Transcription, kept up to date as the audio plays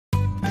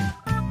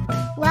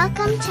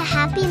Welcome to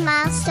Happy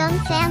Milestone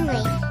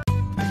Family.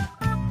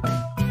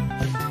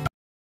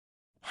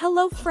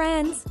 Hello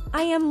friends,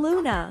 I am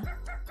Luna.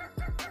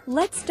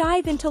 Let's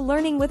dive into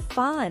learning with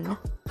fun.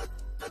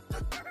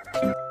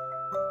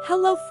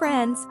 Hello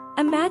friends,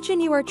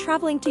 imagine you are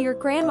traveling to your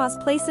grandma's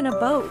place in a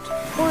boat,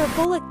 or a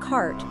bullock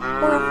cart,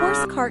 or a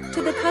horse cart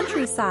to the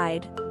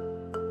countryside.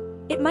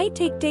 It might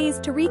take days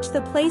to reach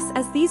the place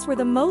as these were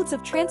the modes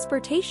of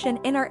transportation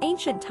in our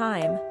ancient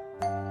time.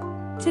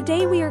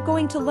 Today we are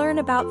going to learn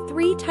about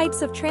 3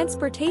 types of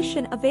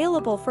transportation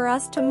available for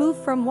us to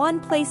move from one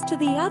place to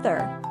the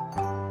other.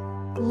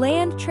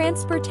 Land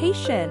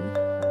transportation.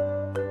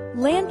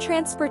 Land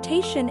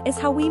transportation is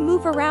how we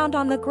move around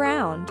on the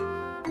ground.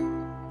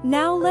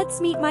 Now let's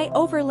meet my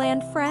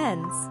overland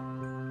friends.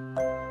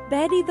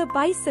 Betty the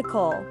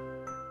bicycle.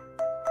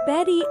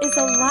 Betty is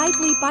a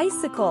lively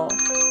bicycle.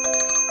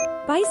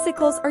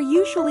 Bicycles are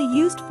usually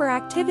used for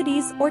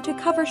activities or to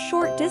cover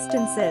short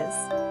distances.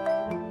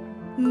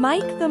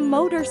 Mike the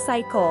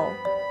motorcycle.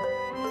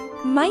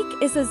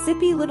 Mike is a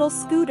zippy little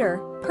scooter,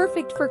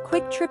 perfect for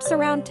quick trips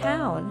around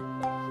town.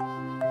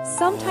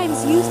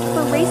 Sometimes used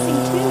for racing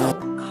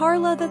too.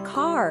 Carla the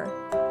car.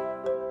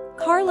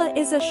 Carla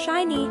is a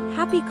shiny,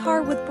 happy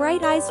car with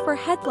bright eyes for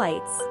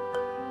headlights.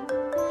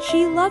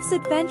 She loves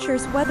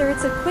adventures, whether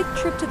it's a quick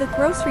trip to the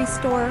grocery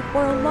store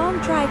or a long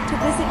drive to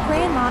visit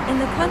Grandma in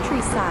the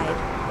countryside.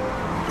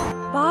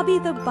 Bobby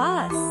the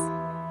bus.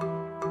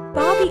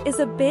 Bobby is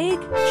a big,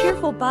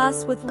 cheerful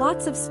bus with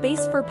lots of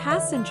space for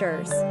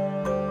passengers.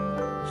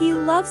 He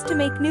loves to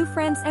make new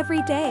friends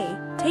every day,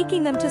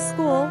 taking them to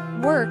school,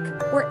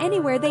 work, or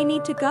anywhere they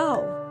need to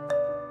go.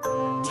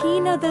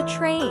 Tina the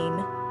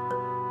train.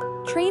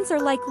 Trains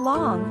are like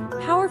long,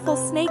 powerful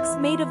snakes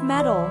made of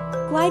metal,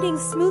 gliding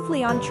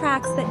smoothly on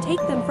tracks that take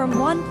them from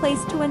one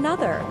place to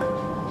another.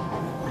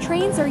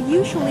 Trains are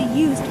usually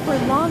used for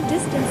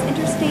long-distance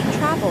interstate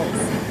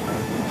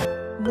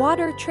travels.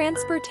 Water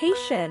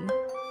transportation.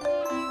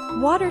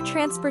 Water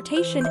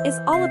transportation is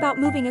all about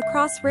moving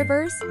across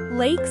rivers,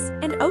 lakes,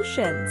 and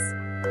oceans.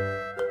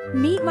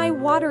 Meet my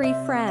watery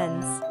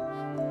friends.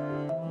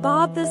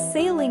 Bob the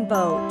sailing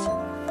boat.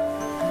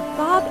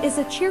 Bob is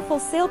a cheerful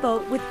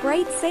sailboat with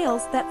bright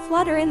sails that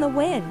flutter in the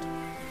wind.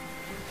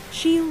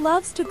 She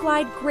loves to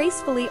glide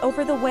gracefully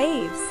over the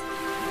waves.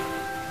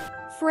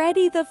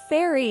 Freddie the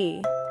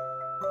ferry.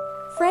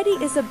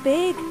 Freddie is a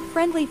big,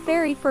 friendly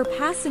ferry for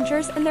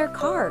passengers and their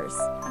cars.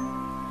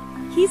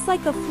 He's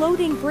like a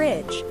floating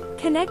bridge,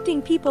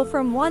 connecting people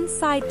from one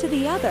side to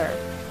the other.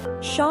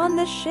 Sean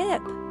the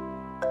ship.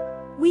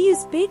 We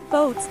use big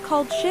boats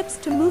called ships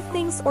to move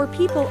things or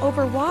people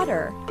over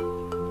water.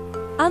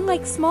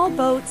 Unlike small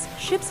boats,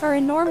 ships are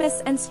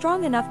enormous and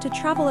strong enough to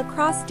travel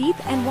across deep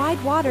and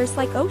wide waters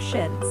like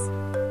oceans.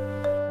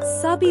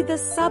 Subby the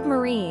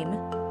submarine.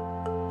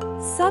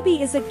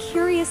 Subby is a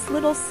curious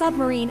little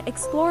submarine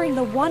exploring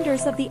the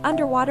wonders of the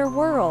underwater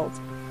world.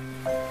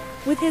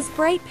 With his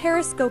bright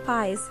periscope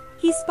eyes,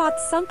 he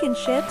spots sunken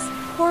ships,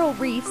 coral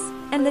reefs,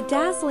 and the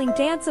dazzling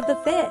dance of the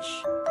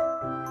fish.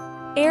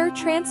 Air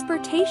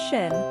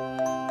transportation.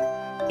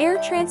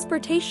 Air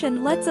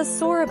transportation lets us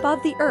soar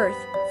above the earth,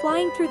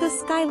 flying through the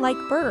sky like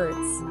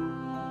birds.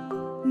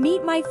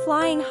 Meet my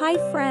flying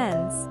high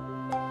friends.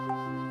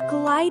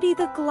 Glidey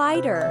the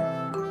glider.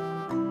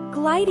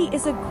 Glidey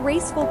is a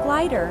graceful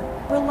glider,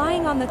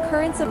 relying on the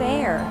currents of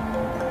air.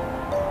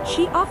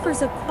 She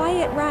offers a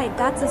quiet ride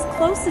that's as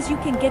close as you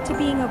can get to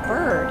being a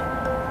bird.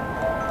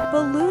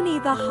 Balloony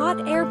the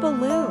hot air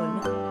balloon.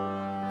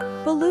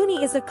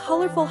 Balloony is a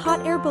colorful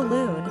hot air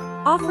balloon,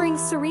 offering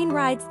serene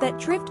rides that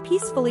drift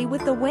peacefully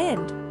with the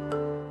wind.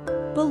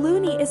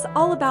 Balloony is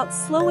all about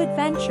slow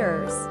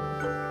adventures.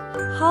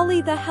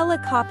 Holly the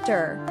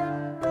helicopter.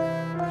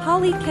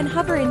 Holly can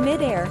hover in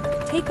midair,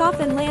 take off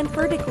and land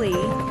vertically,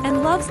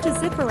 and loves to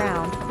zip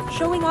around,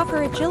 showing off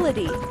her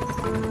agility.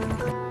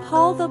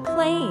 Paul the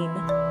plane.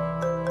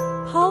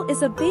 Paul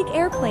is a big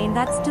airplane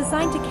that's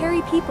designed to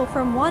carry people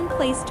from one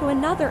place to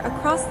another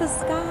across the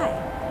sky.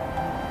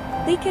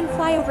 They can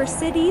fly over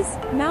cities,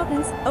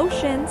 mountains,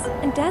 oceans,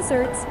 and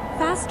deserts,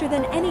 faster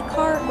than any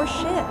car or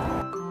ship.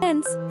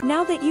 Friends,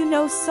 now that you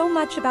know so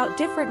much about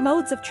different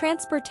modes of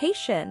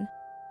transportation,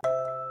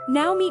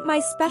 now meet my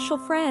special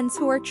friends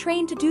who are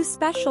trained to do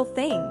special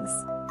things.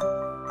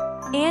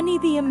 Annie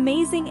the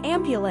amazing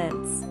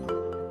ambulance.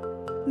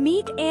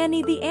 Meet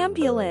Annie the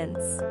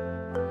ambulance.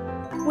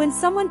 When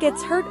someone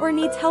gets hurt or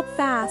needs help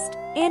fast,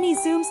 Annie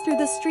zooms through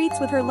the streets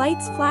with her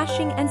lights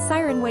flashing and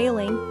siren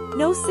wailing.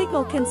 No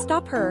signal can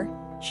stop her.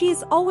 She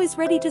is always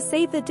ready to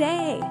save the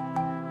day.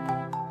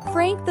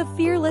 Frank the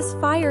fearless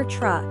fire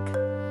truck.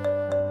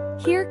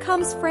 Here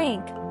comes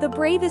Frank, the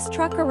bravest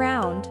truck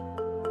around.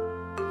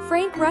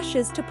 Frank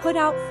rushes to put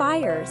out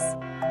fires.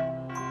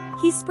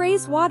 He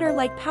sprays water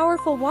like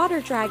powerful water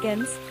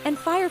dragons, and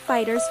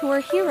firefighters who are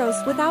heroes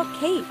without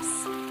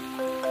capes.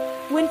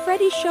 When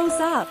Freddy shows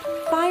up,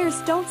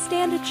 fires don't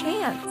stand a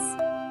chance.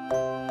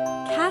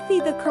 Kathy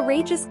the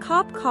courageous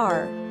cop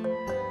car.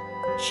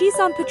 She's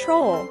on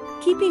patrol,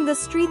 keeping the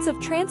streets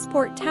of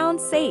Transport Town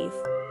safe.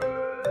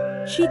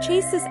 She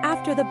chases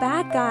after the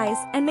bad guys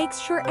and makes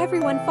sure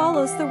everyone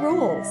follows the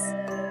rules.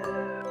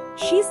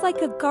 She's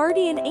like a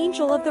guardian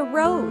angel of the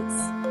roads.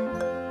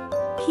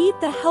 Pete,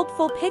 the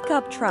helpful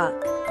pickup truck.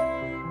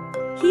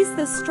 He's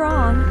the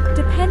strong,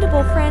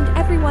 dependable friend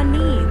everyone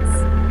needs.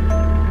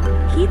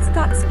 Pete's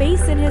got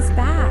space in his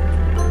back.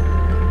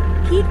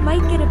 Pete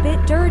might get a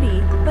bit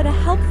dirty, but a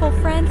helpful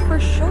friend for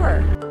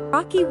sure.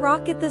 Rocky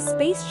Rocket, the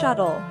space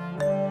shuttle.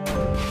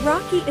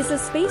 Rocky is a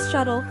space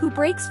shuttle who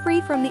breaks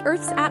free from the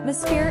Earth's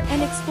atmosphere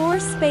and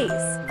explores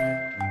space.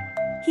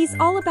 He's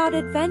all about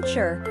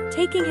adventure,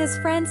 taking his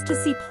friends to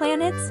see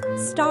planets,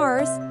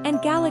 stars,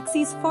 and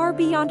galaxies far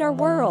beyond our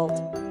world.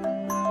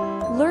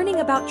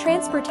 Learning about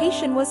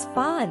transportation was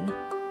fun.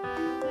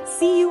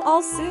 See you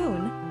all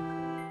soon.